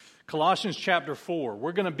Colossians chapter 4.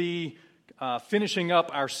 We're going to be finishing up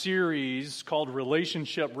our series called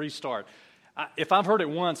Relationship Restart. If I've heard it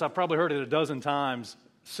once, I've probably heard it a dozen times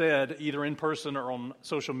said, either in person or on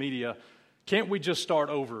social media, can't we just start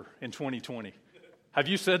over in 2020? Have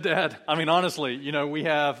you said that? I mean, honestly, we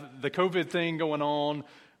have the COVID thing going on.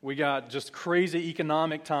 We got just crazy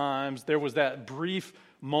economic times. There was that brief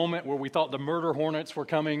moment where we thought the murder hornets were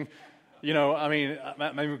coming. We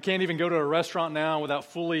can't even go to a restaurant now without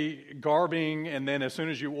fully garbing, and then as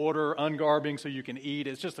soon as you order, ungarbing so you can eat.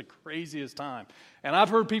 It's just the craziest time. And I've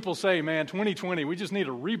heard people say, man, 2020, we just need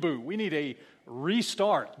a reboot. We need a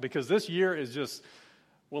restart because this year is just,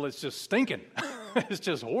 it's just stinking. It's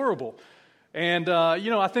just horrible. And,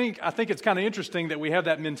 I think it's kind of interesting that we have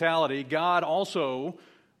that mentality. God also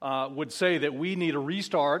would say that we need a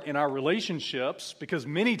restart in our relationships because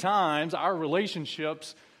many times our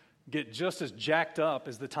relationships get just as jacked up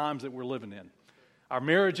as the times that we're living in. Our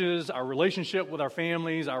marriages, our relationship with our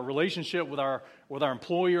families, our relationship with our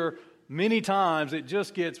employer, many times it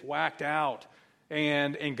just gets whacked out.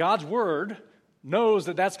 And God's Word knows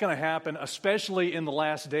that that's going to happen, especially in the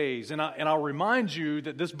last days. And I'll remind you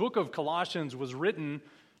that this book of Colossians was written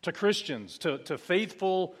to Christians, to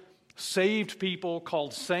faithful, saved people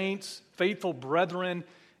called saints, faithful brethren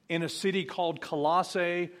in a city called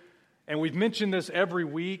Colossae. And we've mentioned this every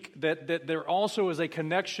week, that there also is a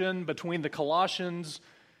connection between the Colossians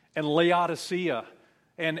and Laodicea.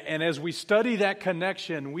 And as we study that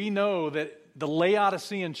connection, we know that the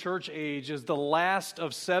Laodicean church age is the last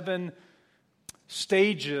of 7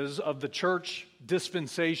 stages of the church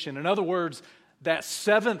dispensation. In other words, that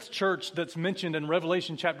 7th church that's mentioned in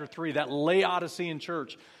Revelation chapter 3, that Laodicean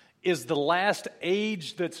church, is the last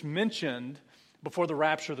age that's mentioned before the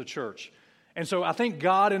rapture of the church. And so I think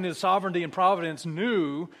God in His sovereignty and providence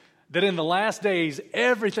knew that in the last days,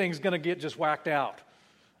 everything's going to get just whacked out.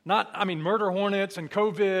 Murder hornets and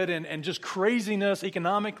COVID and just craziness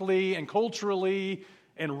economically and culturally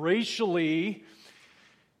and racially.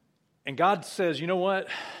 And God says, you know what?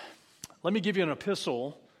 Let me give you an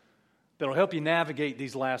epistle that'll help you navigate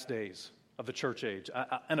these last days of the church age.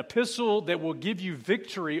 An epistle that will give you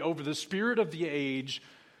victory over the spirit of the age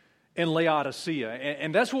in Laodicea.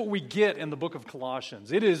 And that's what we get in the book of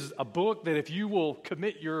Colossians. It is a book that if you will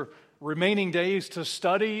commit your remaining days to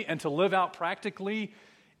study and to live out practically,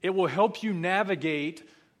 it will help you navigate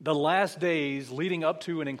the last days leading up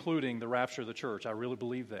to and including the rapture of the church. I really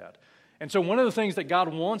believe that. And so one of the things that God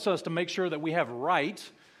wants us to make sure that we have right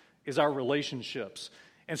is our relationships.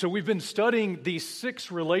 And so we've been studying these 6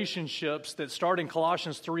 relationships that start in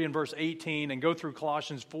Colossians 3 and verse 18 and go through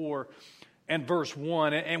Colossians 4 and verse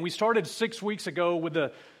 1. And we started 6 weeks ago with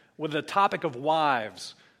the topic of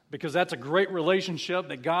wives, because that's a great relationship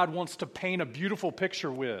that God wants to paint a beautiful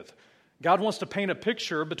picture with. God wants to paint a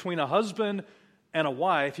picture between a husband and a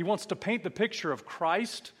wife. He wants to paint the picture of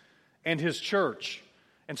Christ and His church.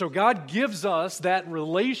 And so God gives us that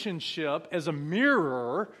relationship as a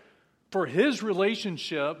mirror for His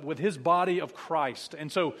relationship with His body of Christ.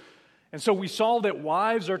 And so we saw that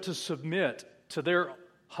wives are to submit to their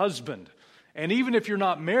husband. And even if you're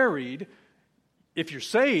not married, if you're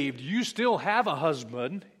saved, you still have a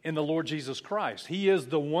husband in the Lord Jesus Christ. He is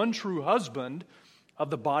the one true husband of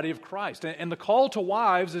the body of Christ. And the call to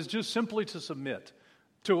wives is just simply to submit,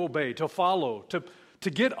 to obey, to follow, to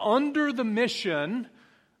get under the mission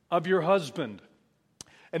of your husband.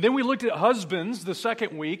 And then we looked at husbands the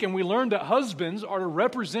second week, and we learned that husbands are to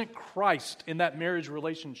represent Christ in that marriage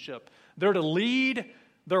relationship. They're to lead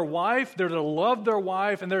their wife, they're to love their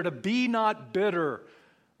wife, and they're to be not bitter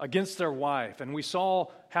against their wife. And we saw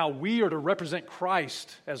how we are to represent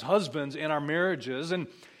Christ as husbands in our marriages. And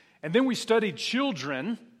then we studied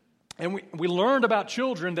children, and we learned about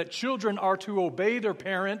children, that children are to obey their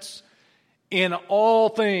parents in all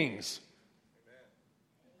things.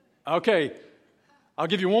 Okay, I'll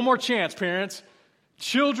give you one more chance, parents.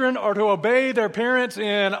 Children are to obey their parents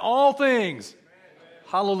in all things.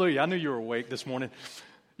 Hallelujah. I knew you were awake this morning.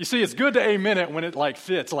 You see, it's good to amen it when it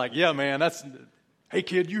fits. Yeah, man, hey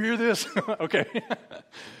kid, you hear this? Okay.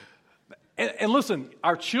 And listen,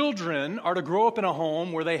 our children are to grow up in a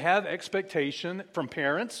home where they have expectation from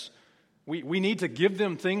parents. We need to give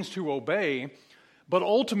them things to obey. But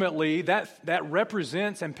ultimately, that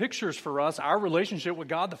represents and pictures for us our relationship with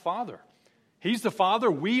God the Father. He's the Father.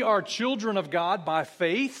 We are children of God by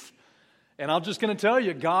faith. And I'm just going to tell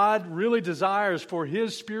you, God really desires for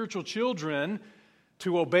His spiritual children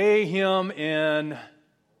to obey Him in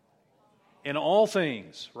all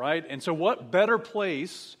things, right? And so what better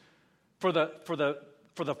place for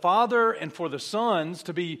the Father and for the sons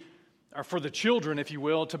to be or for the children, if you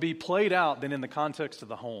will, to be played out than in the context of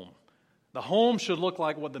the home. The home should look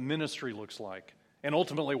like what the ministry looks like, and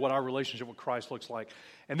ultimately what our relationship with Christ looks like.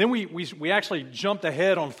 And then we actually jumped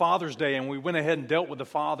ahead on Father's Day, and we went ahead and dealt with the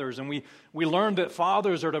fathers, and we learned that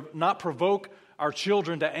fathers are to not provoke our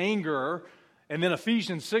children to anger. And then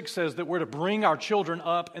Ephesians 6 says that we're to bring our children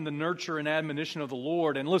up in the nurture and admonition of the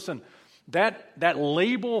Lord. And listen, that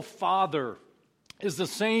label father is the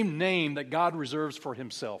same name that God reserves for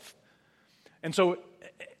himself. And so,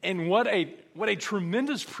 and what a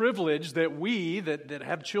tremendous privilege that we that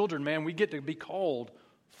have children, man, we get to be called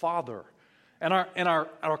father. And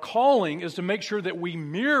our calling is to make sure that we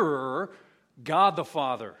mirror God the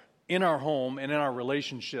Father in our home and in our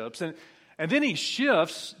relationships. And then he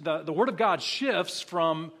shifts, the Word of God shifts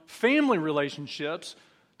from family relationships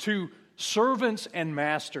to servants and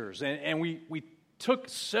masters. And we took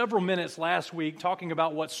several minutes last week talking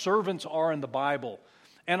about what servants are in the Bible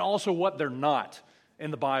and also what they're not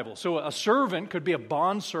in the Bible. So a servant could be a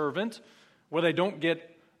bond servant where they don't get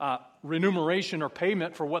remuneration or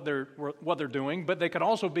payment for what they're doing, but they could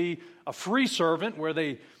also be a free servant where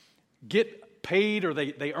they get paid or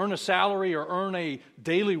they earn a salary or earn a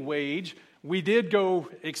daily wage. We did go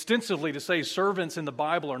extensively to say servants in the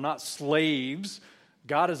Bible are not slaves.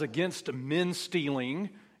 God is against men stealing,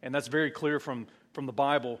 and that's very clear from the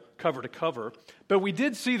Bible cover to cover. But we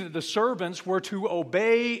did see that the servants were to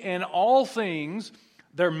obey in all things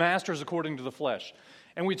their masters according to the flesh.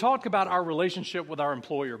 And we talked about our relationship with our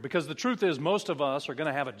employer, because the truth is most of us are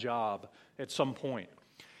going to have a job at some point.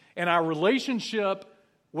 And our relationship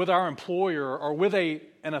with our employer or with an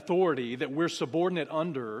authority that we're subordinate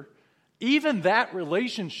under, even that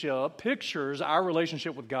relationship pictures our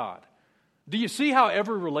relationship with God. Do you see how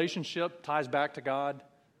every relationship ties back to God?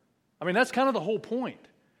 I mean, that's kind of the whole point.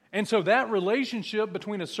 And so that relationship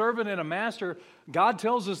between a servant and a master, God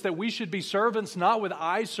tells us that we should be servants not with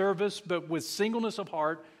eye service, but with singleness of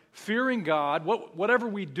heart, fearing God. Whatever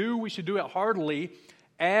we do, we should do it heartily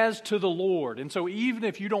as to the Lord. And so even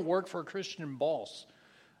if you don't work for a Christian boss,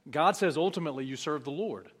 God says ultimately you serve the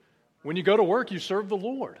Lord. When you go to work, you serve the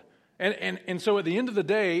Lord. And so at the end of the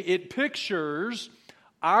day, it pictures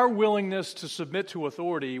our willingness to submit to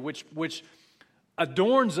authority, which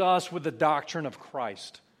adorns us with the doctrine of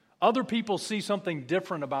Christ. Other people see something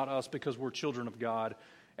different about us because we're children of God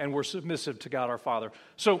and we're submissive to God our Father.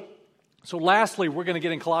 So lastly, we're going to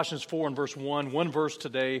get in Colossians 4 and verse 1. One verse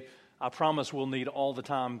today. I promise we'll need all the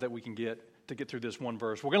time that we can get to get through this one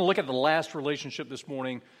verse. We're going to look at the last relationship this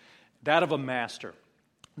morning, that of a master.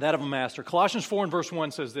 That of a master. Colossians 4 and verse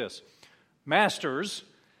 1 says this: Masters,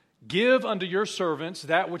 give unto your servants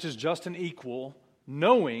that which is just and equal,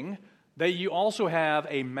 knowing that you also have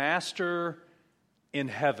a master in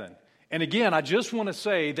heaven. And again, I just want to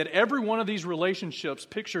say that every one of these relationships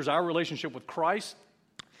pictures our relationship with Christ.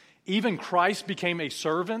 Even Christ became a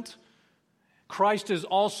servant. Christ is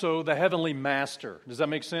also the heavenly master. Does that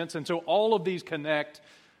make sense? And so all of these connect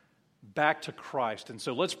back to Christ. And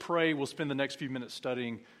so let's pray. We'll spend the next few minutes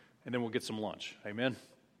studying, and then we'll get some lunch. Amen?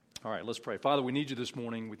 All right, let's pray. Father, we need you this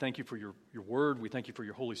morning. We thank you for your word. We thank you for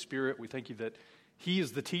your Holy Spirit. We thank you that he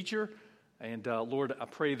is the teacher. And Lord, I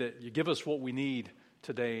pray that you give us what we need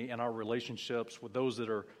today in our relationships with those that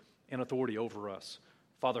are in authority over us.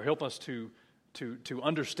 Father, help us to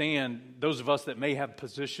understand, those of us that may have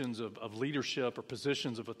positions of leadership or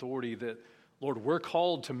positions of authority, that, Lord, we're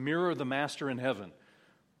called to mirror the Master in heaven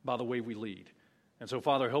by the way we lead. And so,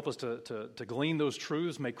 Father, help us to glean those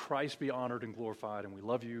truths. May Christ be honored and glorified. And we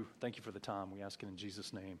love you. Thank you for the time. We ask it in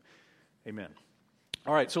Jesus' name. Amen.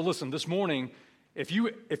 All right, so listen, this morning, if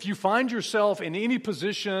you find yourself in any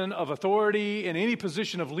position of authority, in any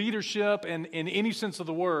position of leadership, and in any sense of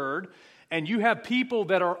the word, and you have people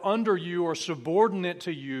that are under you or subordinate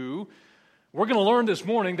to you, we're going to learn this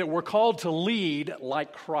morning that we're called to lead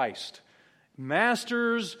like Christ.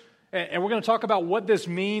 Masters, and we're going to talk about what this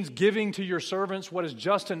means, giving to your servants what is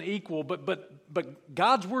just and equal, but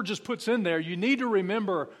God's word just puts in there, you need to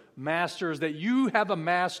remember, masters, that you have a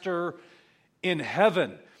master in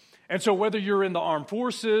heaven. And so whether you're in the armed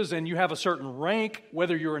forces and you have a certain rank,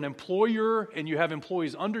 whether you're an employer and you have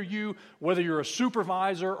employees under you, whether you're a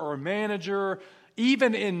supervisor or a manager,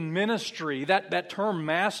 even in ministry, that term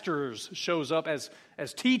masters shows up as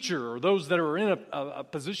teacher or those that are in a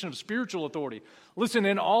position of spiritual authority. Listen,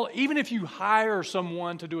 even if you hire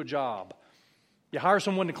someone to do a job, you hire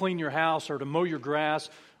someone to clean your house or to mow your grass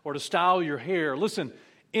or to style your hair, listen,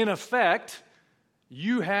 in effect,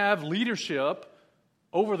 you have leadership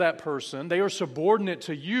over that person. They are subordinate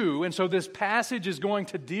to you. And so this passage is going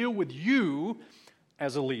to deal with you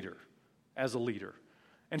as a leader.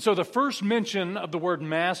 And so the first mention of the word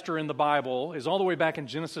master in the Bible is all the way back in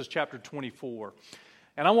Genesis chapter 24.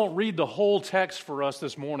 And I won't read the whole text for us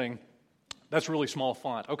this morning. That's really small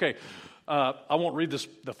font. Okay, I won't read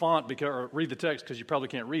the font or read the text because you probably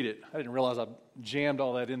can't read it. I didn't realize I jammed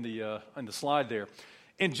all that in the slide there.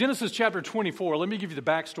 In Genesis chapter 24, let me give you the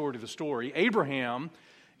backstory to the story. Abraham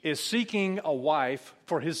is seeking a wife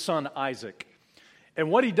for his son Isaac. And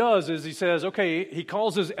what he does is he says, okay, he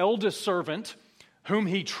calls his eldest servant, whom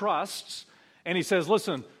he trusts, and he says,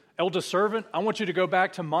 listen, eldest servant, I want you to go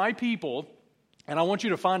back to my people, and I want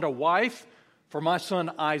you to find a wife for my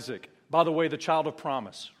son Isaac. By the way, the child of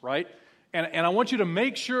promise, right? And I want you to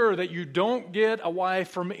make sure that you don't get a wife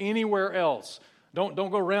from anywhere else. Don't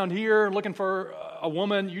go around here looking for a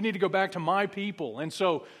woman. You need to go back to my people. And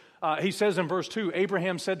so he says in verse 2,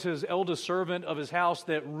 Abraham said to his eldest servant of his house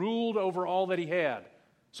that ruled over all that he had.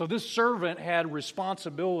 So this servant had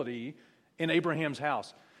responsibility in Abraham's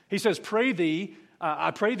house. He says,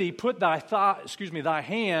 I pray thee, put thy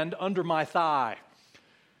hand under my thigh.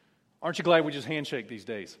 Aren't you glad we just handshake these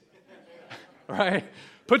days? Right?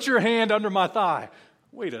 Put your hand under my thigh.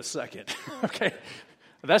 Wait a second. Okay.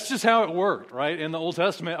 That's just how it worked, right? In the Old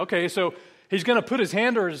Testament. Okay, so he's going to put his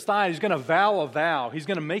hand under his thigh. He's going to vow a vow. He's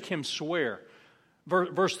going to make him swear.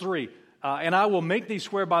 Verse 3, and I will make thee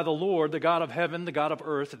swear by the Lord, the God of heaven, the God of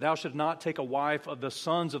earth, that thou shalt not take a wife of the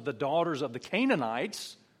sons of the daughters of the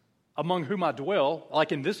Canaanites, among whom I dwell,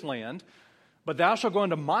 like in this land, but thou shalt go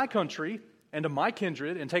into my country and to my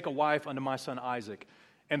kindred, and take a wife unto my son Isaac.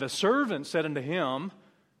 And the servant said unto him,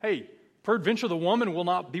 hey, peradventure the woman will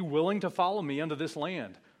not be willing to follow me unto this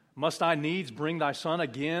land. Must I needs bring thy son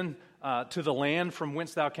again to the land from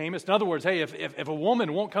whence thou camest? In other words, hey, if a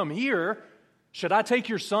woman won't come here, should I take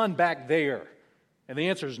your son back there? And the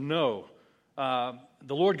answer is no.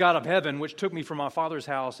 The Lord God of heaven, which took me from my father's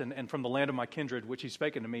house and from the land of my kindred, which he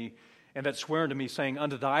spake unto me, and that sware unto me, saying,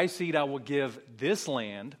 unto thy seed I will give this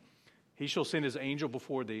land. He shall send his angel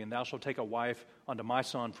before thee, and thou shalt take a wife unto my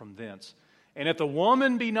son from thence. And if the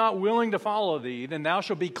woman be not willing to follow thee, then thou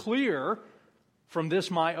shalt be clear from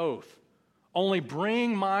this my oath. Only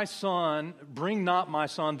bring not my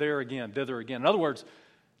son thither again. In other words,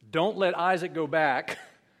 don't let Isaac go back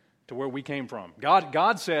to where we came from.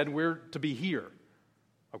 God said we're to be here.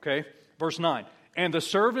 Okay? Verse 9. And the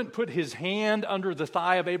servant put his hand under the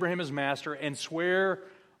thigh of Abraham his master, and sware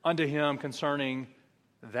unto him concerning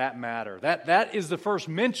that matter. That is the first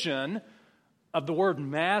mention of the word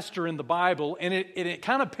master in the Bible, and it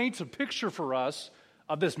kind of paints a picture for us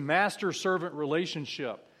of this master-servant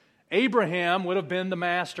relationship. Abraham would have been the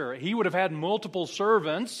master. He would have had multiple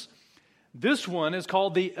servants. This one is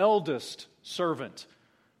called the eldest servant.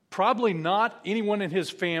 Probably not anyone in his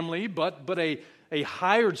family, but a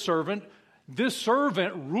hired servant. This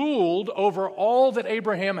servant ruled over all that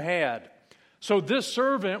Abraham had. So this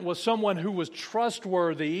servant was someone who was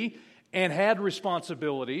trustworthy and had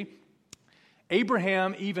responsibility.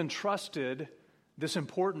 Abraham even trusted this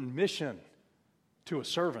important mission to a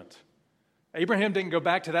servant. Abraham didn't go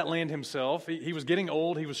back to that land himself. He was getting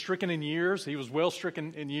old. He was stricken in years. He was well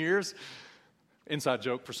stricken in years. Inside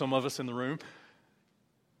joke for some of us in the room.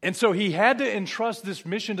 And so he had to entrust this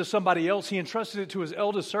mission to somebody else. He entrusted it to his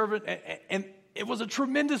eldest servant, and it was a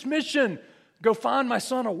tremendous mission. Go find my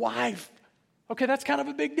son a wife. Okay, that's kind of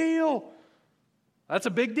a big deal. That's a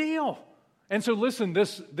big deal. And so listen,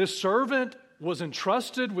 this servant was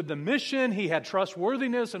entrusted with the mission. He had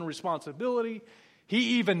trustworthiness and responsibility.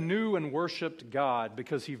 He even knew and worshiped God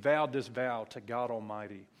because he vowed this vow to God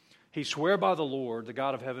Almighty. He swore by the Lord, the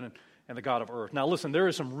God of heaven and the God of earth. Now listen, there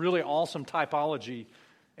is some really awesome typology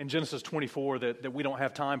in Genesis 24 that we don't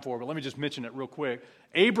have time for, but let me just mention it real quick.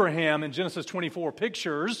 Abraham in Genesis 24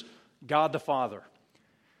 pictures God the Father.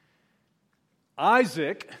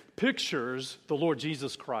 Isaac pictures the Lord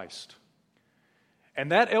Jesus Christ.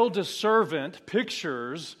 And that eldest servant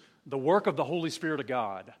pictures the work of the Holy Spirit of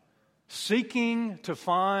God, seeking to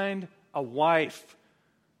find a wife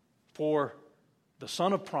for the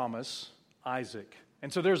son of promise, Isaac.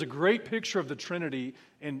 And so there's a great picture of the Trinity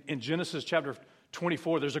in Genesis chapter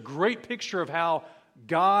 24. There's a great picture of how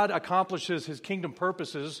God accomplishes his kingdom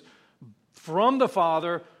purposes from the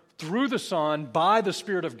Father, through the Son, by the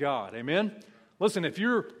Spirit of God. Amen? Listen, if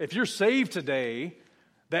you're saved today,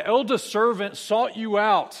 the eldest servant sought you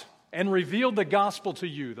out and revealed the gospel to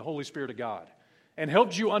you, the Holy Spirit of God, and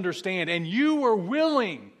helped you understand, and you were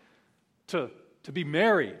willing to be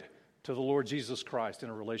married to the Lord Jesus Christ in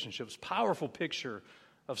a relationship. It's a powerful picture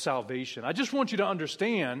of salvation. I just want you to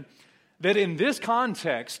understand that in this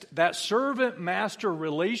context, that servant-master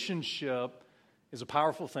relationship is a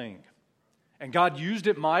powerful thing. And God used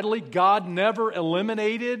it mightily. God never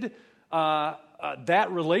eliminated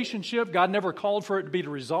that relationship. God never called for it to be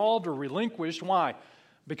resolved or relinquished. Why?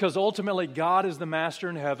 Because ultimately God is the master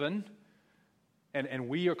in heaven, and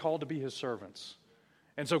we are called to be his servants.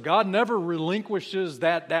 And so God never relinquishes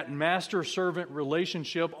that master-servant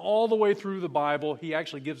relationship all the way through the Bible. He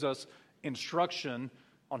actually gives us instruction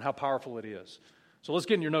on how powerful it is. So let's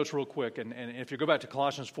get in your notes real quick. And if you go back to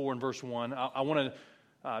Colossians 4 and verse 1, I want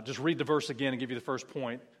to just read the verse again and give you the first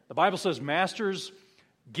point. The Bible says, "Masters,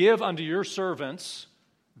 give unto your servants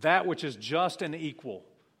that which is just and equal,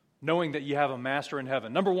 knowing that you have a master in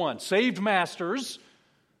heaven." Number one, saved masters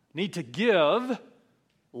need to give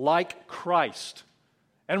like Christ.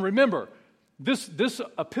 And remember, this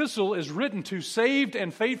epistle is written to saved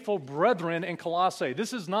and faithful brethren in Colossae.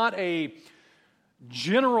 This is not a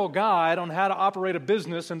general guide on how to operate a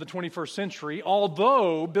business in the 21st century,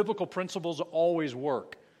 although biblical principles always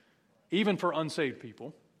work, even for unsaved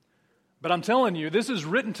people. But I'm telling you, this is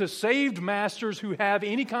written to saved masters who have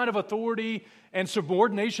any kind of authority and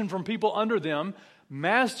subordination from people under them.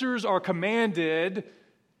 Masters are commanded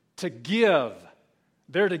to give.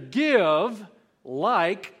 They're to give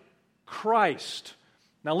like Christ.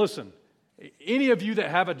 Now listen, any of you that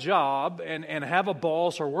have a job and have a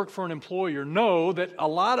boss or work for an employer know that a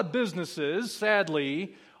lot of businesses,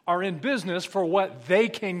 sadly, are in business for what they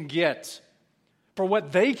can get. For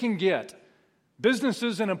what they can get.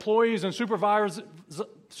 Businesses and employees and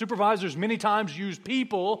supervisors many times use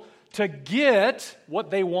people to get what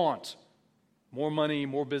they want. More money,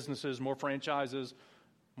 more businesses, more franchises,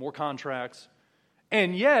 more contracts.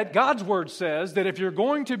 And yet, God's Word says that if you're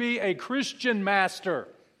going to be a Christian master,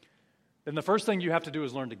 then the first thing you have to do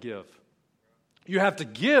is learn to give. You have to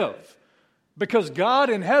give because God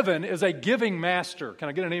in heaven is a giving master. Can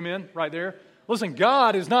I get an amen right there? Listen,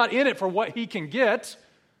 God is not in it for what he can get.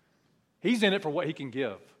 He's in it for what he can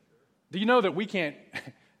give. Do you know that we can't,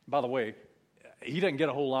 by the way, he doesn't get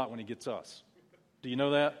a whole lot when he gets us. Do you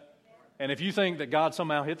know that? And if you think that God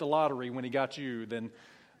somehow hit the lottery when he got you, then,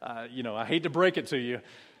 I hate to break it to you.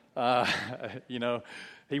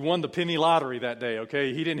 He won the penny lottery that day,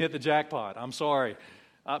 okay? He didn't hit the jackpot. I'm sorry.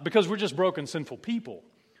 Because we're just broken, sinful people.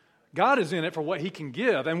 God is in it for what he can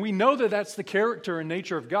give. And we know that that's the character and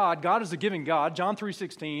nature of God. God is a giving God. John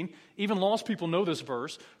 3:16, even lost people know this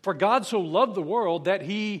verse. For God so loved the world that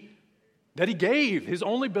he gave his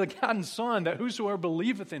only begotten Son, that whosoever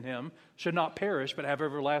believeth in him should not perish, but have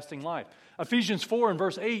everlasting life. Ephesians 4 and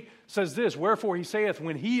verse 8 says this, "Wherefore he saith,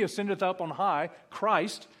 when he ascendeth up on high,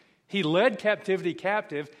 Christ, he led captivity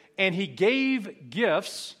captive, and he gave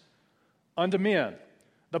gifts unto men."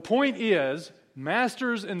 The point is,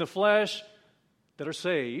 masters in the flesh that are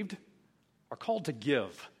saved are called to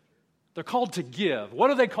give. They're called to give. What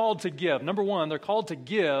are they called to give? Number one, they're called to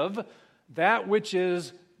give that which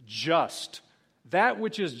is just. That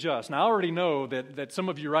which is just. Now, I already know that some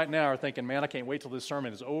of you right now are thinking, man, I can't wait till this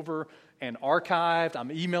sermon is over and archived.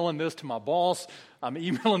 I'm emailing this to my boss. I'm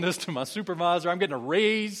emailing this to my supervisor. I'm getting a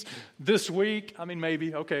raise this week. I mean,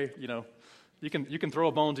 maybe. Okay, you can throw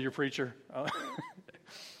a bone to your preacher.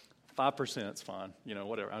 5%, it's fine.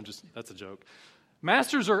 Whatever. That's a joke.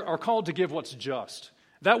 Masters are called to give what's just.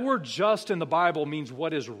 That word just in the Bible means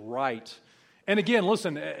what is right. And again,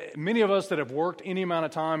 listen, many of us that have worked any amount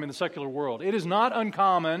of time in the secular world, it is not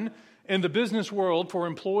uncommon in the business world for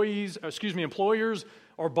employers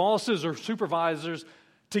or bosses or supervisors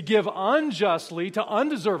to give unjustly to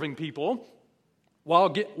undeserving people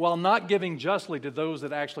while not giving justly to those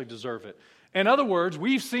that actually deserve it. In other words,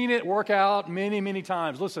 we've seen it work out many, many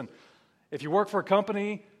times. Listen, if you work for a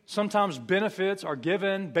company, sometimes benefits are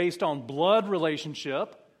given based on blood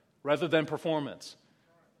relationship rather than performance.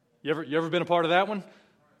 You ever been a part of that one?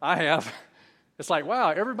 I have. It's like, wow,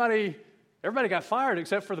 everybody got fired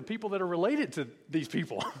except for the people that are related to these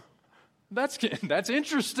people. That's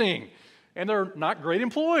interesting. And they're not great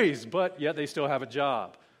employees, but yet they still have a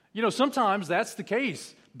job. Sometimes that's the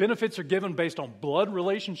case. Benefits are given based on blood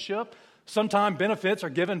relationship. Sometimes benefits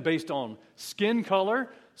are given based on skin color.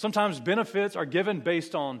 Sometimes benefits are given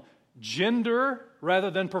based on gender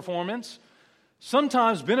rather than performance.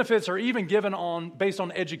 Sometimes benefits are even given based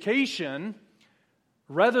on education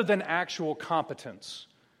rather than actual competence.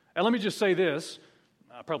 And let me just say this.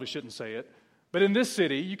 I probably shouldn't say it. But in this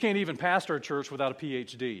city, you can't even pastor a church without a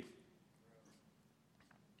PhD.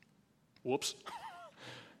 Whoops.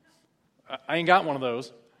 I ain't got one of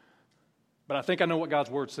those. But I think I know what God's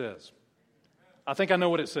Word says. I think I know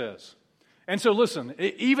what it says. And so listen,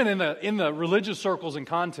 even in the religious circles and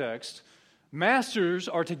context, masters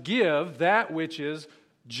are to give that which is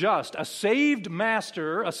just. A saved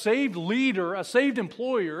master, a saved leader, a saved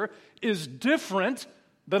employer is different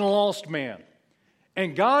than a lost man.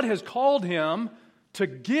 And God has called him to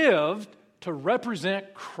give, to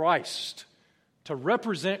represent Christ. To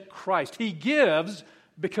represent Christ. He gives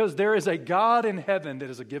because there is a God in heaven that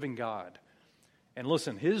is a giving God. And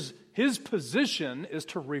listen, his position is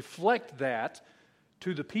to reflect that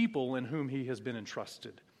to the people in whom he has been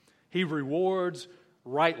entrusted. He rewards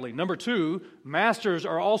rightly. Number two, masters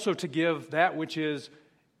are also to give that which is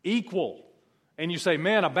equal. And you say,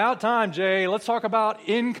 man, about time, Jay, let's talk about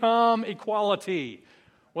income equality.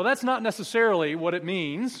 Well, that's not necessarily what it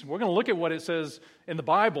means. We're going to look at what it says in the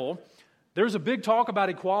Bible. There's a big talk about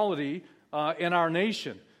equality in our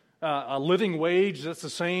nation. A living wage that's the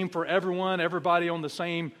same for everyone, everybody on the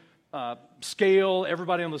same scale,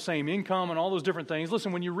 everybody on the same income, and all those different things.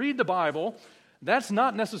 Listen, when you read the Bible, that's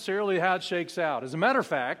not necessarily how it shakes out. As a matter of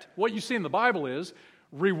fact, what you see in the Bible is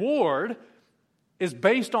reward is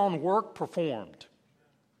based on work performed.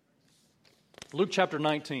 Luke chapter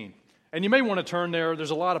 19. And you may want to turn there.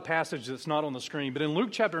 There's a lot of passage that's not on the screen. But in Luke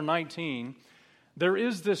chapter 19, there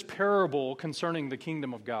is this parable concerning the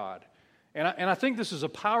kingdom of God. And I think this is a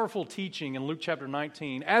powerful teaching in Luke chapter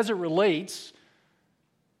 19 as it relates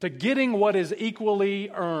to getting what is equally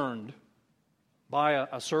earned by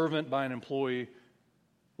a servant, by an employee.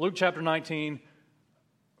 Luke chapter 19,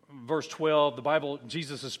 verse 12, the Bible,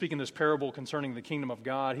 Jesus is speaking this parable concerning the kingdom of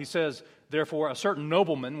God. He says, therefore, a certain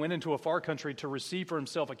nobleman went into a far country to receive for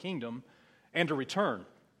himself a kingdom and to return.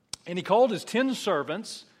 And he called his 10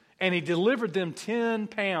 servants, and he delivered them 10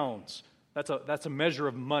 pounds. That's a measure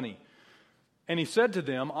of money. And he said to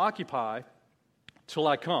them, occupy till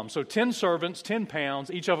I come. So 10 servants, 10 pounds,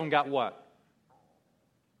 each of them got what?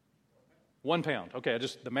 1 pound. Okay,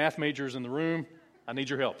 the math majors in the room, I need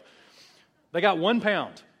your help. They got 1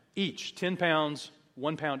 pound each, 10 pounds,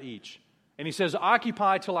 1 pound each. And he says,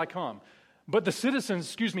 occupy till I come. But his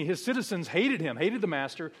citizens hated him, hated the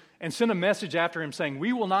master, and sent a message after him saying,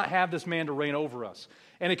 we will not have this man to reign over us.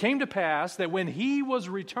 And it came to pass that when he was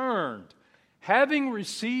returned, having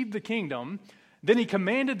received the kingdom, then he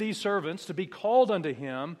commanded these servants to be called unto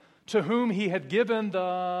him, to whom he had given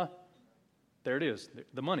the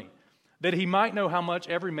money, that he might know how much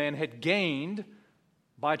every man had gained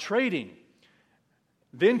by trading.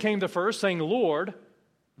 Then came the first, saying, Lord,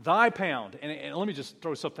 thy pound. And let me just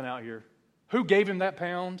throw something out here. Who gave him that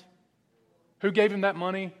pound? Who gave him that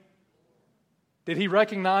money? Did he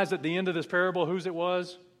recognize at the end of this parable whose it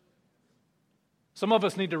was? Some of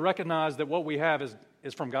us need to recognize that what we have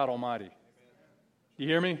is from God Almighty. You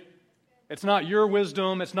hear me? It's not your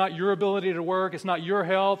wisdom. It's not your ability to work. It's not your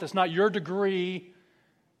health. It's not your degree.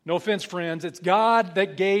 No offense, friends. It's God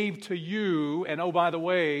that gave to you. And oh, by the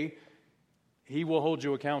way, He will hold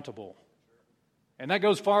you accountable. And that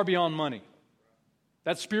goes far beyond money.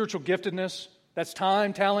 That's spiritual giftedness. That's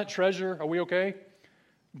time, talent, treasure. Are we okay?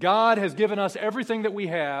 God has given us everything that we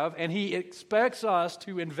have, and He expects us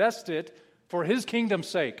to invest it for His kingdom's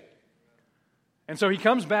sake. And so He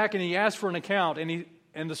comes back and He asks for an account,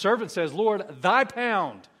 and the servant says, Lord, thy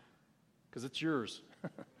pound, because it's yours,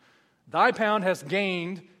 thy pound has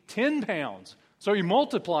gained 10 pounds. So He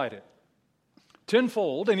multiplied it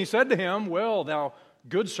tenfold, and He said to him, well, thou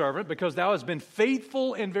good servant, because thou hast been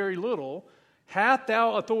faithful in very little, hath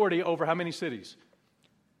thou authority over how many cities?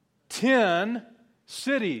 10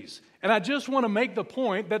 cities. And I just want to make the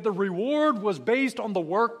point that the reward was based on the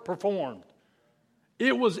work performed.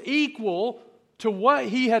 It was equal to what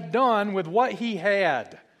he had done with what he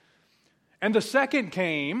had. And the second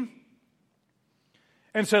came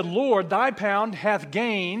and said, Lord, thy pound hath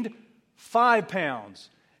gained 5 pounds.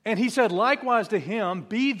 And he said likewise to him,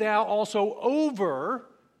 be thou also over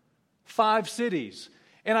 5 cities.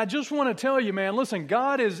 And I just want to tell you, man, listen,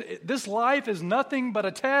 this life is nothing but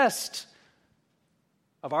a test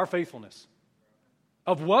of our faithfulness,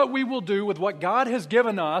 of what we will do with what God has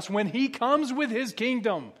given us when He comes with His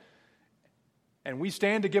kingdom. And we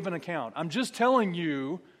stand to give an account. I'm just telling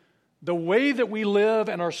you, the way that we live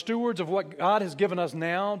and are stewards of what God has given us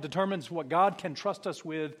now determines what God can trust us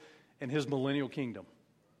with in His millennial kingdom.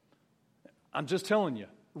 I'm just telling you,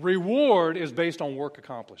 reward is based on work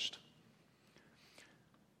accomplished.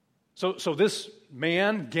 So this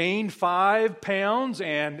man gained 5 pounds,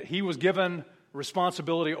 and he was given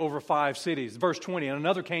responsibility over 5 cities. Verse 20, and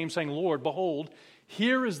another came saying, Lord, behold,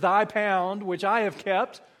 here is thy pound, which I have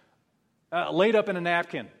kept, laid up in a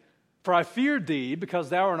napkin. For I feared thee, because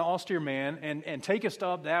thou art an austere man, and takest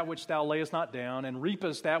up that which thou layest not down, and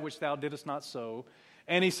reapest that which thou didst not sow.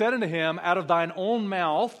 And he said unto him, out of thine own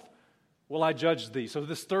mouth will I judge thee. So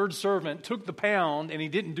this third servant took the pound and he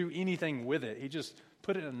didn't do anything with it. He just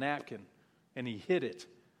put it in a napkin and he hid it.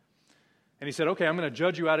 And he said, okay, I'm going to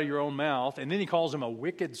judge you out of your own mouth. And then he calls him a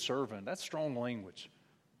wicked servant. That's strong language.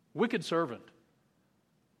 Wicked servant.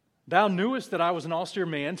 Thou knewest that I was an austere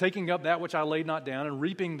man, taking up that which I laid not down, and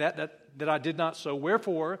reaping that I did not sow.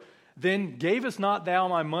 Wherefore, then gavest not thou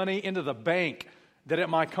my money into the bank, that at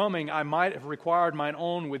my coming I might have required mine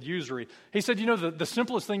own with usury. He said, the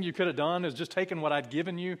simplest thing you could have done is just taken what I'd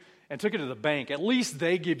given you and took it to the bank. At least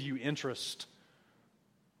they give you interest.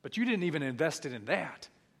 But you didn't even invest it in that.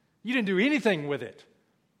 You didn't do anything with it.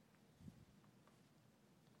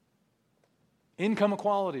 Income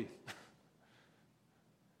equality.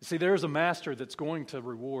 See, there's a master that's going to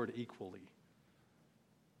reward equally.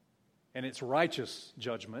 And it's righteous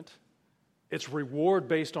judgment. It's reward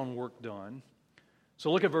based on work done.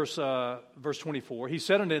 So look at verse 24. He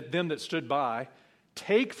said unto them that stood by,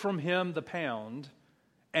 take from him the pound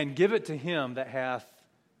and give it to him that hath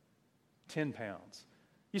 10 pounds.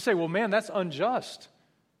 You say, well, man, that's unjust.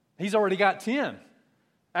 He's already got 10.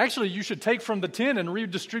 Actually, you should take from the 10 and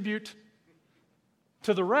redistribute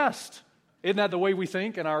to the rest. Isn't that the way we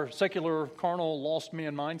think in our secular, carnal, lost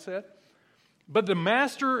man mindset? But the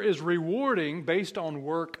master is rewarding based on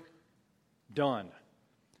work done.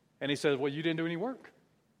 And he says, well, you didn't do any work.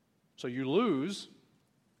 So you lose.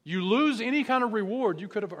 You lose any kind of reward you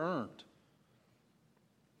could have earned.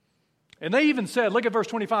 And they even said, look at verse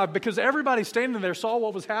 25, because everybody standing there saw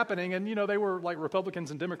what was happening, and they were like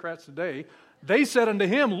Republicans and Democrats today. They said unto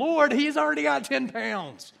him, Lord, he's already got 10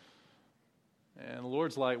 pounds. And the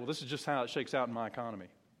Lord's like, well, this is just how it shakes out in my economy.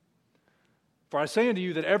 For I say unto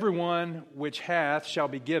you that everyone which hath shall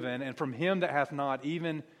be given, and from him that hath not,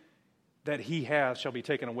 even that he hath shall be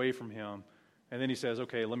taken away from him. And then he says,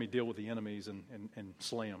 okay, let me deal with the enemies and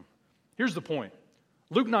slay them. Here's the point.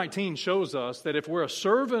 Luke 19 shows us that if we're a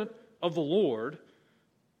servant of the Lord,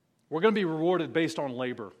 we're going to be rewarded based on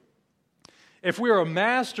labor. If we are a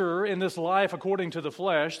master in this life according to the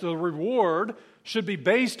flesh, the reward should be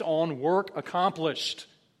based on work accomplished.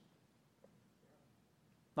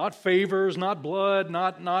 Not favors, not blood,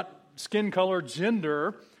 not skin color,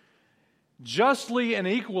 gender. Justly and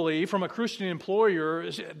equally from a Christian employer,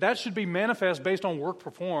 that should be manifest based on work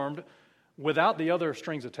performed without the other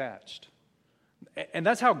strings attached. And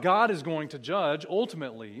that's how God is going to judge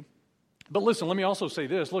ultimately. But listen, let me also say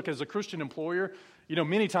this. Look, as a Christian employer,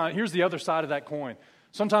 many times, here's the other side of that coin.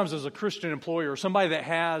 Sometimes as a Christian employer, somebody that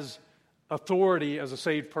has authority as a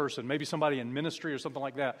saved person, maybe somebody in ministry or something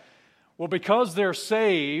like that, well, because they're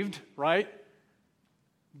saved, right,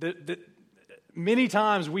 many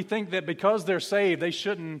times we think that because they're saved, they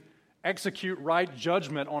shouldn't execute right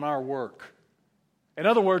judgment on our work. In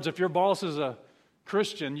other words, if your boss is a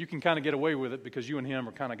Christian, you can kind of get away with it because you and him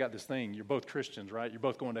are kind of got this thing. You're both Christians, right? You're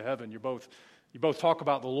both going to heaven. You both talk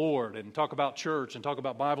about the Lord and talk about church and talk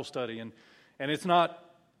about Bible study. And it's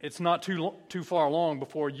not too far along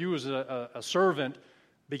before you as a servant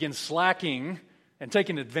begin slacking and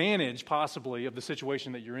taking advantage possibly of the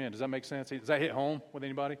situation that you're in. Does that make sense? Does that hit home with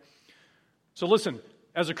anybody? So listen,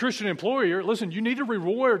 as a Christian employer, you need to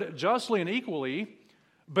reward justly and equally,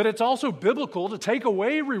 but it's also biblical to take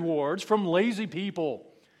away rewards from lazy people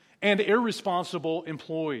and irresponsible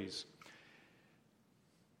employees.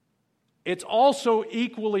 It's also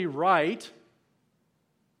equally right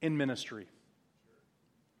in ministry.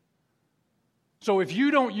 So if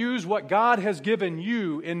you don't use what God has given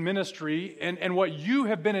you in ministry and what you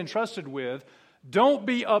have been entrusted with, don't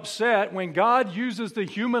be upset when God uses the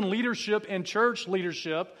human leadership and church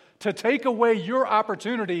leadership to take away your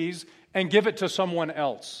opportunities and give it to someone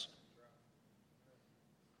else.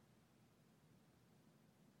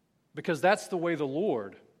 Because that's the way the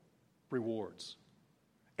Lord rewards.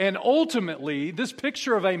 And ultimately, this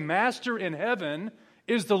picture of a master in heaven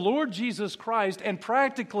is the Lord Jesus Christ, and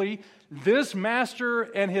practically this master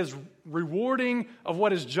and his rewarding of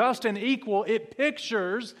what is just and equal, it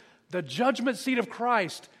pictures the judgment seat of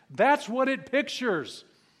Christ. That's what it pictures.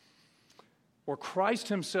 Or Christ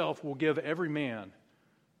himself will give every man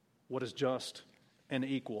what is just and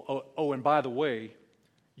equal. Oh, and by the way,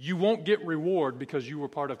 you won't get reward because you were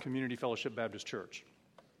part of Community Fellowship Baptist Church.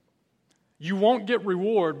 You won't get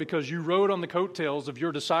reward because you rode on the coattails of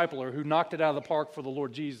your discipler who knocked it out of the park for the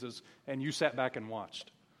Lord Jesus and you sat back and watched.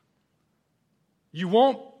 You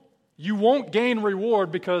won't gain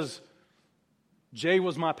reward because Jay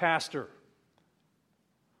was my pastor.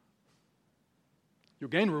 You'll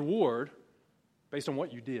gain reward based on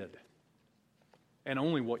what you did. And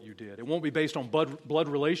only what you did. It won't be based on blood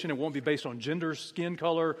relation. It won't be based on gender, skin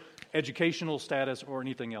color, educational status, or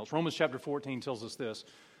anything else. Romans chapter 14 tells us this.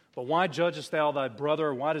 But why judgest thou thy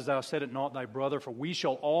brother? Why dost thou set at naught thy brother? For we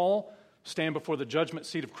shall all stand before the judgment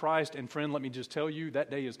seat of Christ. And friend, let me just tell you,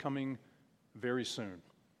 that day is coming very soon.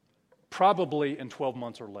 Probably in 12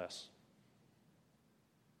 months or less.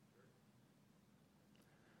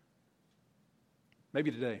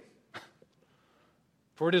 Maybe today.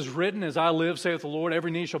 For it is written, as I live, saith the Lord,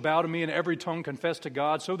 every knee shall bow to me and every tongue confess to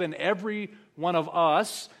God. So then every one of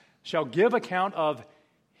us shall give account of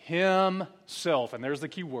himself. And there's the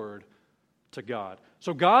key word, to God.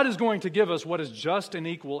 So God is going to give us what is just and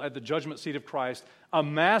equal at the judgment seat of Christ. A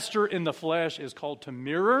master in the flesh is called to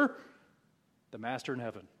mirror the master in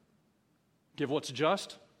heaven. Give what's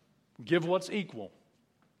just, give what's equal.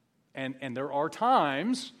 And there are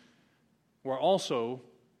times where also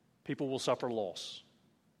people will suffer loss.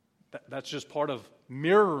 That's just part of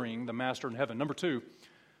mirroring the master in heaven. Number two,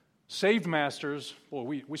 saved masters.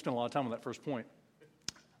 Boy, we spent a lot of time on that first point.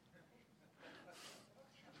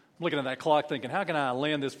 I'm looking at that clock thinking, how can I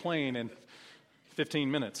land this plane in 15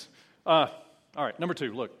 minutes? All right, number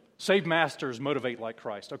two, look. Saved masters motivate like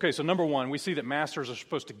Christ. Okay, so number one, we see that masters are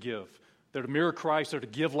supposed to give. They're to mirror Christ. They're to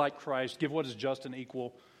give like Christ, give what is just and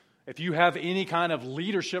equal. If you have any kind of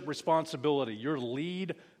leadership responsibility, you're to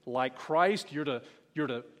lead like Christ. You're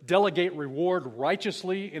to delegate reward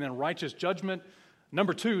righteously and in righteous judgment.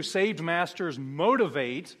 Number two, saved masters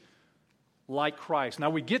motivate like Christ.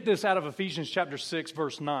 Now, we get this out of Ephesians chapter 6,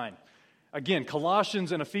 verse 9. Again,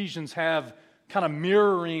 Colossians and Ephesians have kind of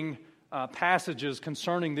mirroring passages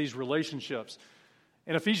concerning these relationships.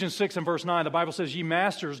 In Ephesians 6 and verse 9, the Bible says, ye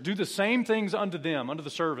masters, do the same things unto them, unto the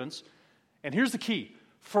servants. And here's the key,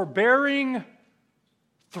 forbearing,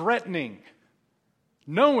 threatening,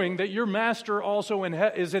 knowing that your master also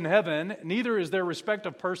is in heaven, neither is there respect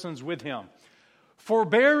of persons with him.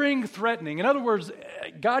 Forbearing, threatening. In other words,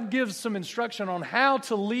 God gives some instruction on how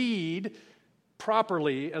to lead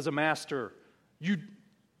properly as a master.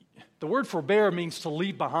 The word forbear means to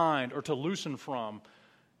leave behind or to loosen from.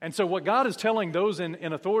 And so what God is telling those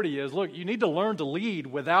in authority is, look, you need to learn to lead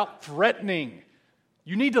without threatening.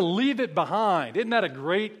 You need to leave it behind. Isn't that a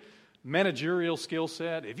great managerial skill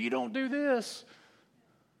set? If you don't do this,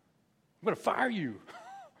 I'm going to fire you.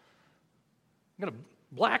 I'm going to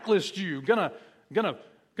blacklist you. I'm going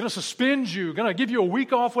to suspend you. Going to give you a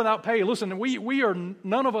week off without pay. Listen,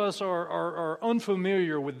 none of us are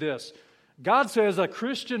unfamiliar with this. God says a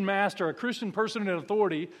Christian master, a Christian person in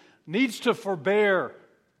authority needs to forbear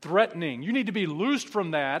threatening. You need to be loosed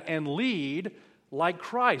from that and lead like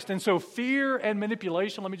Christ. And so fear and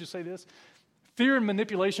manipulation, let me just say this, fear and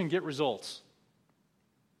manipulation get results.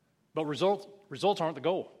 But results aren't the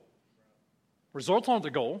goal. Results aren't the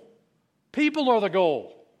goal. People are the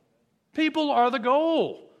goal. People are the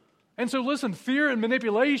goal. And so listen, fear and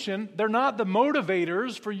manipulation, they're not the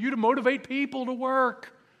motivators for you to motivate people to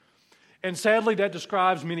work. And sadly, that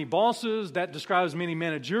describes many bosses, that describes many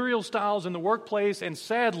managerial styles in the workplace, and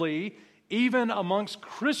sadly, even amongst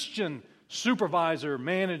Christian supervisor,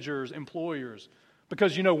 managers, employers.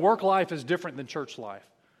 Because, work life is different than church life.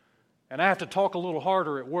 And I have to talk a little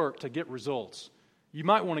harder at work to get results. You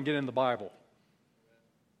might want to get in the Bible.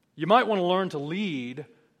 You might want to learn to lead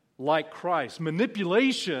like Christ.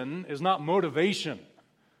 Manipulation is not motivation.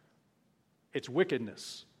 It's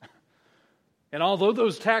wickedness. And although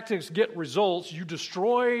those tactics get results, you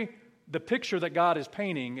destroy the picture that God is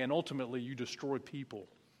painting, and ultimately you destroy people.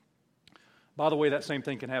 By the way, that same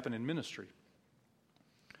thing can happen in ministry.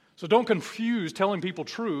 So don't confuse telling people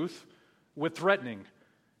truth with threatening.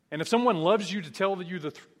 And if someone loves you to tell you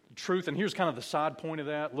the truth, and here's kind of the side point of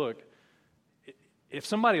that, look, if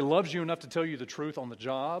somebody loves you enough to tell you the truth on the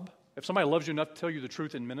job, if somebody loves you enough to tell you the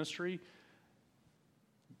truth in ministry,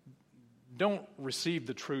 don't receive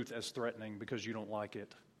the truth as threatening because you don't like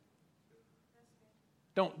it.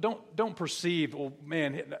 Don't perceive, oh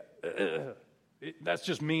man, that's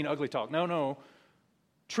just mean, ugly talk. No.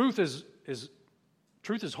 Truth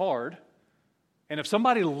is hard. And if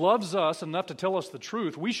somebody loves us enough to tell us the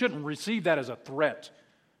truth, we shouldn't receive that as a threat.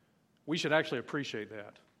 We should actually appreciate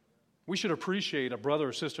that. We should appreciate a brother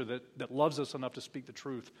or sister that loves us enough to speak the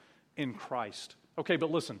truth in Christ. Okay, but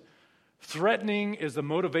listen. Threatening is the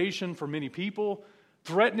motivation for many people.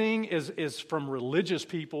 Threatening is from religious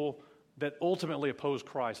people that ultimately oppose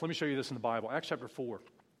Christ. Let me show you this in the Bible. Acts chapter 4.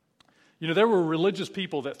 There were religious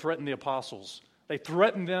people that threatened the apostles. They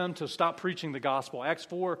threatened them to stop preaching the gospel. Acts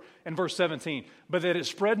 4 and verse 17. But that it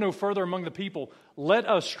spread no further among the people, let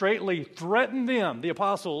us straightly threaten them, the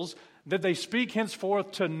apostles, that they speak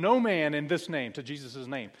henceforth to no man in this name, to Jesus'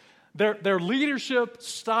 name. Their leadership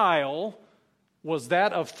style was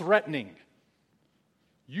that of threatening.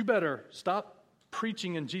 You better stop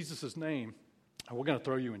preaching in Jesus' name, we're going to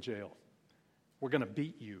throw you in jail. We're going to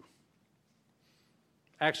beat you.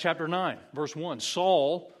 Acts chapter 9, verse 1.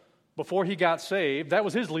 Saul, before he got saved, that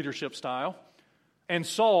was his leadership style. And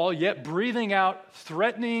Saul, yet breathing out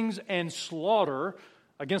threatenings and slaughter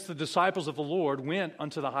against the disciples of the Lord, went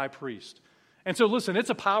unto the high priest. And so listen,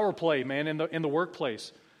 it's a power play, man, in the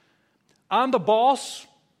workplace. I'm the boss,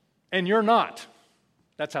 and you're not.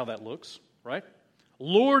 That's how that looks, right?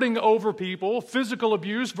 Lording over people, physical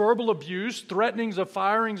abuse, verbal abuse, threatenings of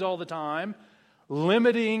firings all the time,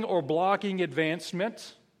 limiting or blocking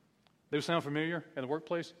advancement. Those sound familiar in the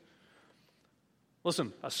workplace?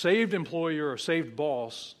 Listen, a saved employer or a saved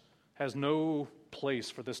boss has no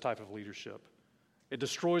place for this type of leadership. It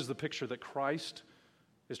destroys the picture that Christ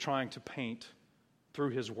is trying to paint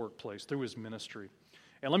through his workplace, through his ministry.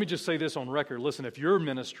 And let me just say this on record. Listen, if your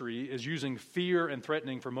ministry is using fear and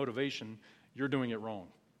threatening for motivation, you're doing it wrong.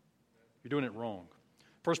 You're doing it wrong.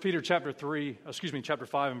 1 Peter chapter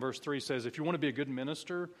 5 and verse 3 says, if you want to be a good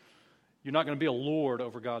minister, you're not going to be a lord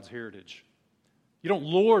over God's heritage. You don't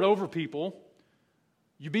lord over people.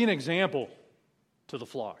 You be an example to the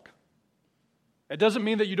flock. It doesn't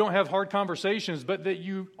mean that you don't have hard conversations, but that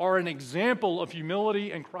you are an example of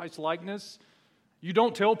humility and Christ-likeness. You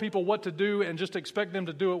don't tell people what to do and just expect them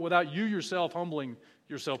to do it without you yourself humbling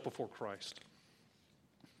yourself before Christ.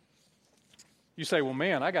 You say, well,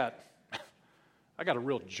 man, I got a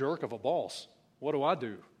real jerk of a boss. What do I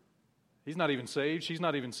do? He's not even saved. She's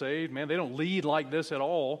not even saved. Man, they don't lead like this at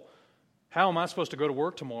all. How am I supposed to go to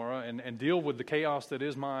work tomorrow and deal with the chaos that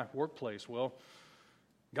is my workplace? Well,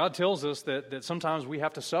 God tells us that sometimes we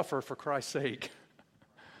have to suffer for Christ's sake.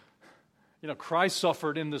 You know, Christ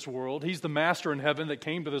suffered in this world. He's the master in heaven that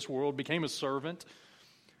came to this world, became a servant.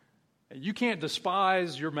 You can't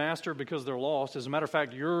despise your master because they're lost. As a matter of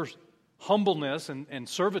fact, your humbleness and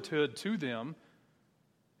servitude to them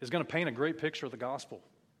is going to paint a great picture of the gospel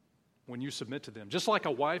when you submit to them. Just like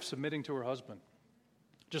a wife submitting to her husband.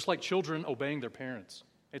 Just like children obeying their parents.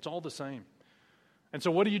 It's all the same. And so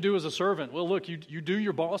what do you do as a servant? Well, look, you do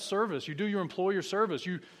your boss service. You do your employer service.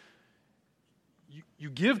 You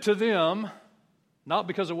give to them not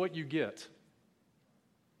because of what you get,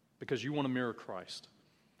 because you want to mirror Christ.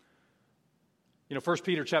 You know, 1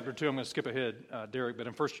 Peter chapter 2, I'm going to skip ahead, Derek, but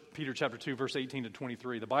in 1 Peter chapter 2, verse 18 to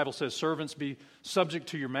 23, the Bible says, servants, be subject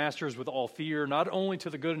to your masters with all fear, not only to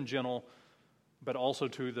the good and gentle, but also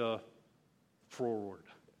to the froward.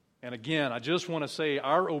 And again, I just want to say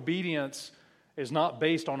our obedience is not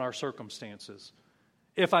based on our circumstances.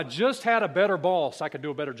 If I just had a better boss, I could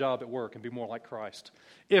do a better job at work and be more like Christ.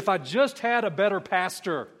 If I just had a better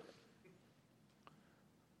pastor,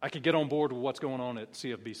 I could get on board with what's going on at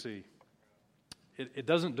CFBC. It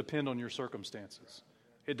doesn't depend on your circumstances.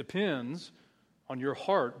 It depends on your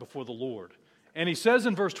heart before the Lord. And he says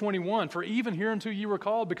in verse 21, for even hereunto ye were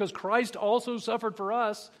called, because Christ also suffered for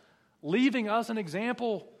us, leaving us an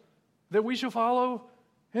example that we shall follow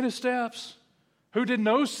in his steps. Who did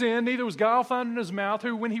no sin, neither was guile found in his mouth,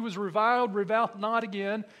 who when he was reviled not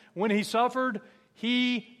again. When he suffered,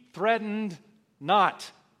 he threatened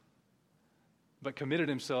not, but committed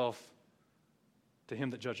himself to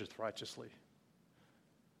him that judgeth righteously.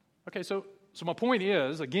 Okay, so my point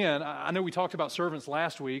is, again, I know we talked about servants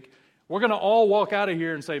last week. We're going to all walk out of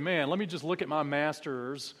here and say, man, let me just look at my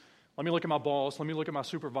masters. Let me look at my boss. Let me look at my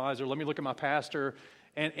supervisor. Let me look at my pastor.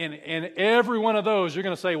 And every one of those, you're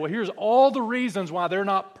going to say, well, here's all the reasons why they're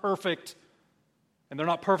not perfect and they're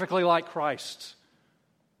not perfectly like Christ.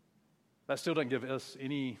 That still doesn't give us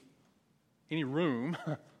any room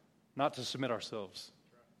not to submit ourselves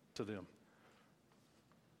to them.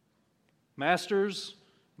 Masters,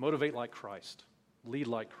 motivate like Christ. Lead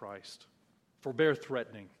like Christ. Forbear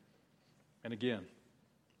threatening. And again,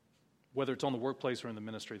 whether it's on the workplace or in the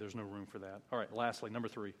ministry, there's no room for that. All right, lastly, number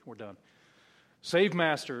 3, we're done. Saved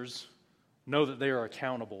masters know that they are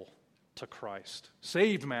accountable to Christ.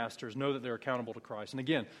 Saved masters know that they're accountable to Christ. And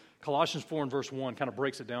again, Colossians 4 and verse 1 kind of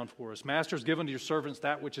breaks it down for us. Masters, give unto your servants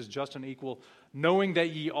that which is just and equal, knowing that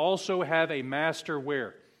ye also have a master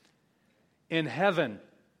where? In heaven.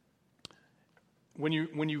 When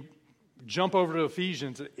you jump over to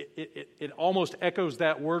Ephesians, it almost echoes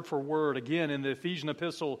that word for word. Again, in the Ephesian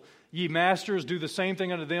epistle, ye masters, do the same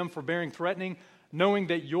thing unto them, forbearing threatening, knowing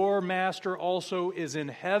that your master also is in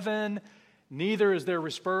heaven, neither is there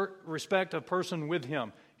respect of person with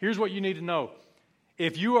him. Here's what you need to know.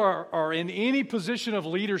 If you are in any position of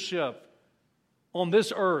leadership on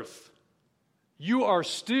this earth, you are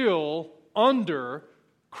still under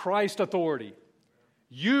Christ's authority.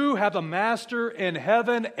 You have a master in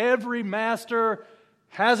heaven. Every master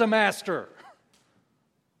has a master.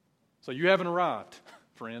 So you haven't arrived,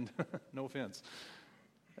 friend. No offense.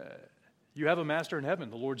 You have a master in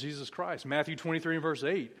heaven, the Lord Jesus Christ. Matthew 23 and verse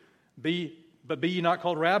 8. But be ye not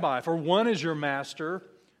called rabbi, for one is your master,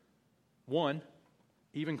 one,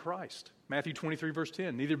 even Christ. Matthew 23 verse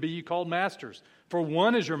 10. Neither be ye called masters, for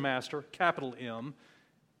one is your master, capital M,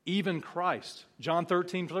 even Christ. John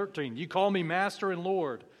 13:13. You call me master and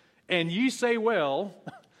Lord, and ye say, well,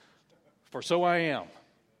 for so I am.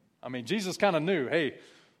 I mean, Jesus kind of knew, hey,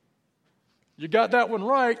 you got that one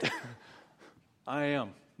right. I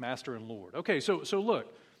am master and Lord. Okay, so look,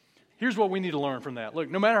 here's what we need to learn from that.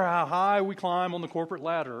 Look, no matter how high we climb on the corporate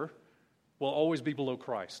ladder, we'll always be below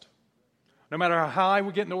Christ. No matter how high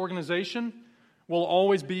we get in the organization, we'll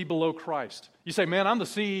always be below Christ. You say, man, I'm the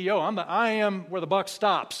CEO. I am where the buck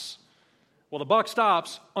stops. Well, the buck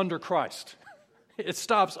stops under Christ. It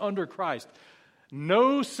stops under Christ.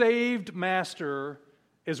 No saved master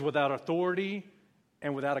is without authority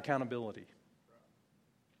and without accountability.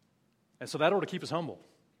 And so that ought to keep us humble.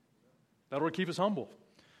 That ought to keep us humble.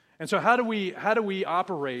 And so how do we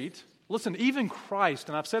operate? Listen, even Christ,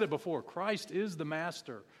 and I've said it before, Christ is the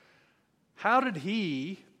master. How did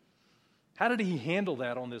he handle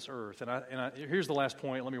that on this earth? And here's the last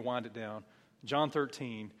point. Let me wind it down. John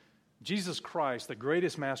 13. Jesus Christ, the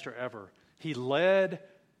greatest master ever, he led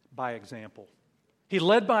by example. He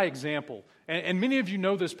led by example. And many of you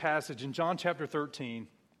know this passage in John chapter 13,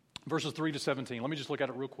 verses 3 to 17. Let me just look at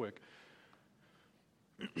it real quick.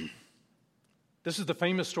 This is the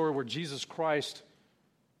famous story where Jesus Christ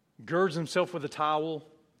girds himself with a towel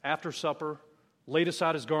after supper, laid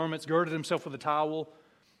aside his garments, girded himself with a towel.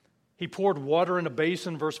 He poured water in a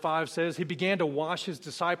basin, verse 5 says. He began to wash his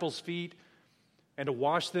disciples' feet and to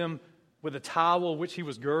wash them with a towel which he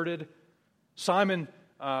was girded.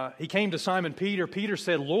 He came to Simon Peter. Peter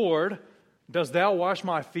said, Lord, dost thou wash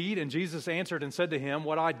my feet? And Jesus answered and said to him,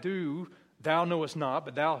 what I do thou knowest not,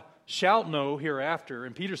 but thou shalt know hereafter.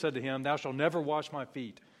 And Peter said to him, thou shalt never wash my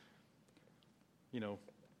feet. You know,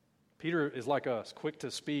 Peter is like us, quick to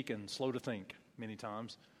speak and slow to think many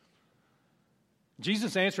times.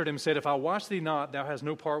 Jesus answered him and said, if I wash thee not, thou hast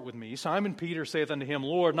no part with me. Simon Peter saith unto him,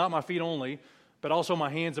 Lord, not my feet only, but also my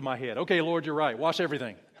hands and my head. Okay, Lord, you're right. Wash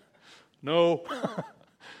everything. No.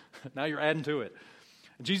 Now you're adding to it.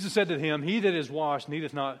 Jesus said to him, he that is washed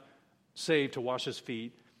needeth not save to wash his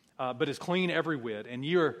feet, but is clean every whit. And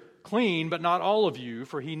ye are clean, but not all of you,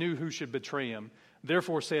 for he knew who should betray him.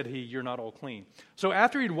 Therefore said he, you're not all clean. So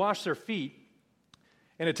after he'd washed their feet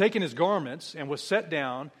and had taken his garments and was set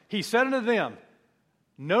down, he said unto them,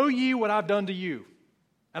 know ye what I've done to you?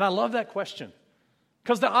 And I love that question.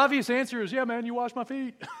 Because the obvious answer is, yeah, man, you wash my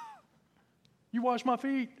feet. You wash my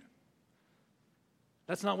feet.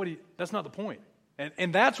 That's not the point.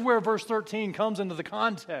 And that's where verse 13 comes into the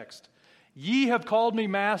context. Ye have called me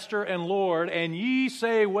master and Lord, and ye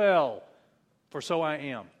say, well, for so I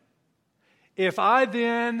am. If I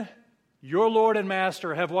then, your Lord and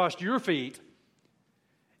master, have washed your feet,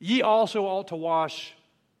 ye also ought to wash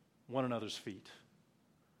one another's feet.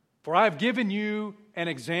 For I have given you an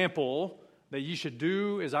example that ye should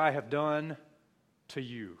do as I have done to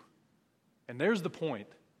you. And there's the point.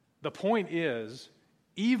 The point is,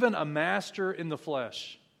 even a master in the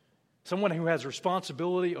flesh, someone who has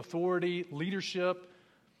responsibility, authority, leadership,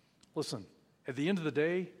 listen, at the end of the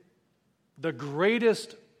day, the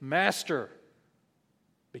greatest master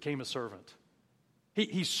became a servant.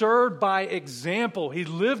 He served by example. He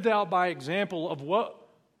lived out by example of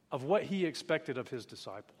what he expected of his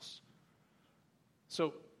disciples.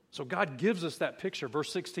 So God gives us that picture.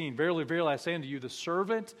 Verse 16, verily, verily, I say unto you, the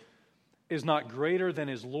servant is not greater than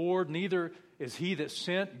his Lord, neither is he that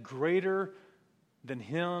sent greater than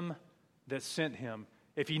him that sent him.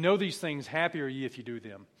 If you know these things, happy are ye if you do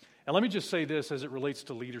them. And let me just say this as it relates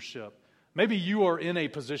to leadership. Maybe you are in a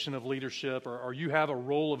position of leadership, or you have a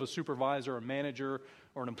role of a supervisor, a manager,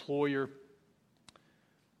 or an employer.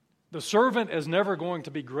 The servant is never going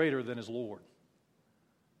to be greater than his Lord.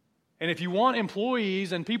 And if you want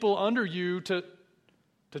employees and people under you to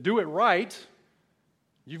do it right,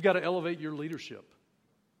 you've got to elevate your leadership.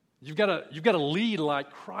 You've got to lead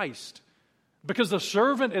like Christ. Because the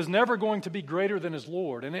servant is never going to be greater than his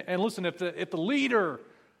Lord. And listen, if the leader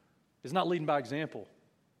is not leading by example,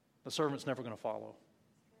 the servant's never going to follow.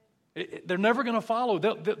 They're never going to follow.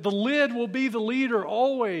 The lid will be the leader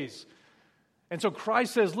always. And so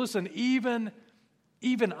Christ says, listen, even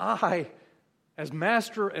I, as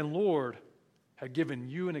master and Lord, have given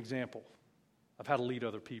you an example of how to lead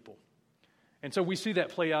other people. And so we see that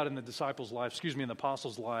play out in the disciples' life, in the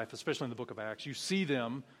apostles' life, especially in the book of Acts. You see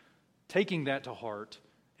them taking that to heart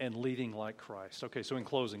and leading like Christ. Okay, so in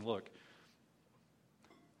closing, look.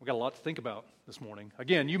 We've got a lot to think about this morning.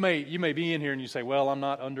 Again, you may be in here and you say, well, I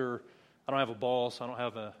don't have a boss, I don't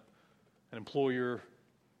have an employer.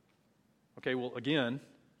 Okay, well, again,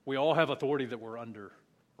 we all have authority that we're under,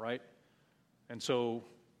 right? And so,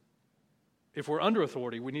 if we're under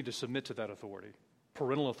authority, we need to submit to that authority.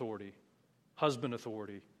 Parental authority, husband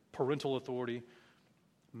authority, parental authority,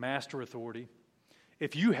 master authority.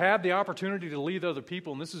 If you have the opportunity to lead other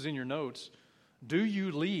people, and this is in your notes, do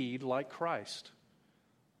you lead like Christ?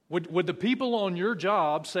 Would the people on your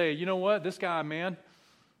job say, you know what, this guy, man,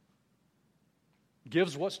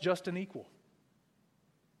 gives what's just and equal.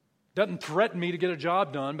 Doesn't threaten me to get a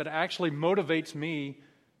job done, but actually motivates me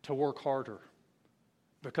to work harder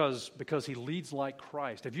because he leads like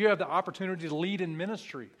Christ. If you have the opportunity to lead in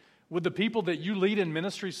ministry, would the people that you lead in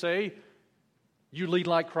ministry say, you lead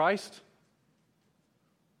like Christ?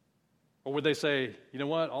 Or would they say, you know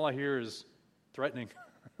what, all I hear is threatening.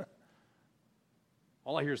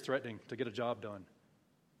 All I hear is threatening to get a job done.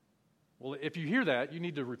 Well, if you hear that, you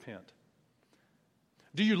need to repent.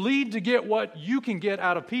 Do you lead to get what you can get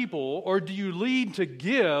out of people, or do you lead to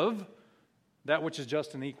give that which is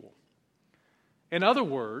just and equal? In other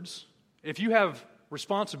words, if you have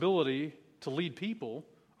responsibility to lead people,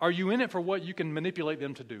 are you in it for what you can manipulate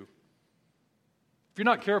them to do? If you're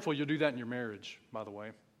not careful, you'll do that in your marriage, by the way.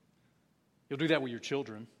 You'll do that with your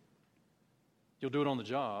children. You'll do it on the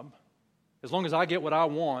job. As long as I get what I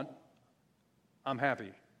want, I'm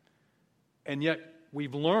happy. And yet,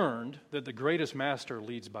 we've learned that the greatest master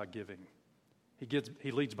leads by giving. He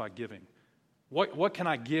leads by giving. What can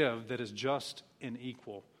I give that is just and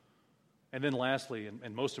equal? And then lastly,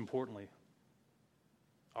 and most importantly,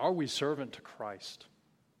 are we servant to Christ?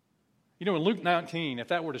 You know, in Luke 19, if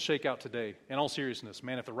that were to shake out today, in all seriousness,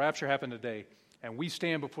 man, if the rapture happened today, and we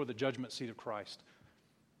stand before the judgment seat of Christ,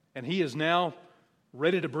 and He is now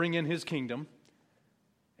ready to bring in His kingdom,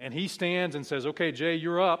 and He stands and says, okay, Jay,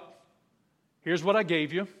 you're up. Here's what I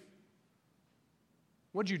gave you.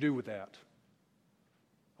 What'd you do with that?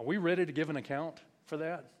 Are we ready to give an account for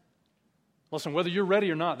that? Listen, whether you're ready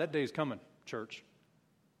or not, that day is coming, church.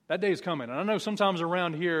 That day is coming. And I know sometimes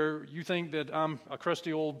around here you think that I'm a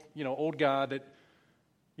crusty old guy that,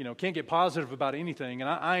 can't get positive about anything. And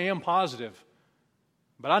I am positive.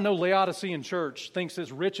 But I know Laodicean church thinks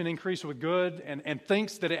it's rich and increased with good and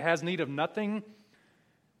thinks that it has need of nothing.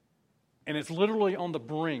 And it's literally on the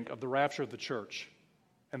brink of the rapture of the church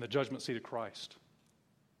and the judgment seat of Christ.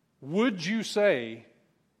 Would you say,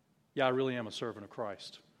 yeah, I really am a servant of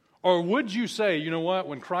Christ? Or would you say, you know what,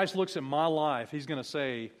 when Christ looks at my life, He's going to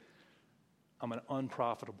say, I'm an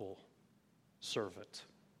unprofitable servant.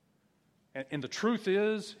 And the truth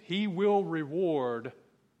is, He will reward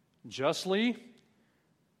justly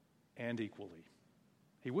and equally.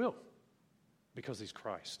 He will, because He's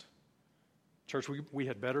Christ. Church, we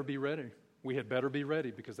had better be ready. We had better be ready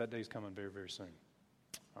because that day's coming very, very soon.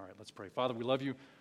 All right, let's pray. Father, we love You.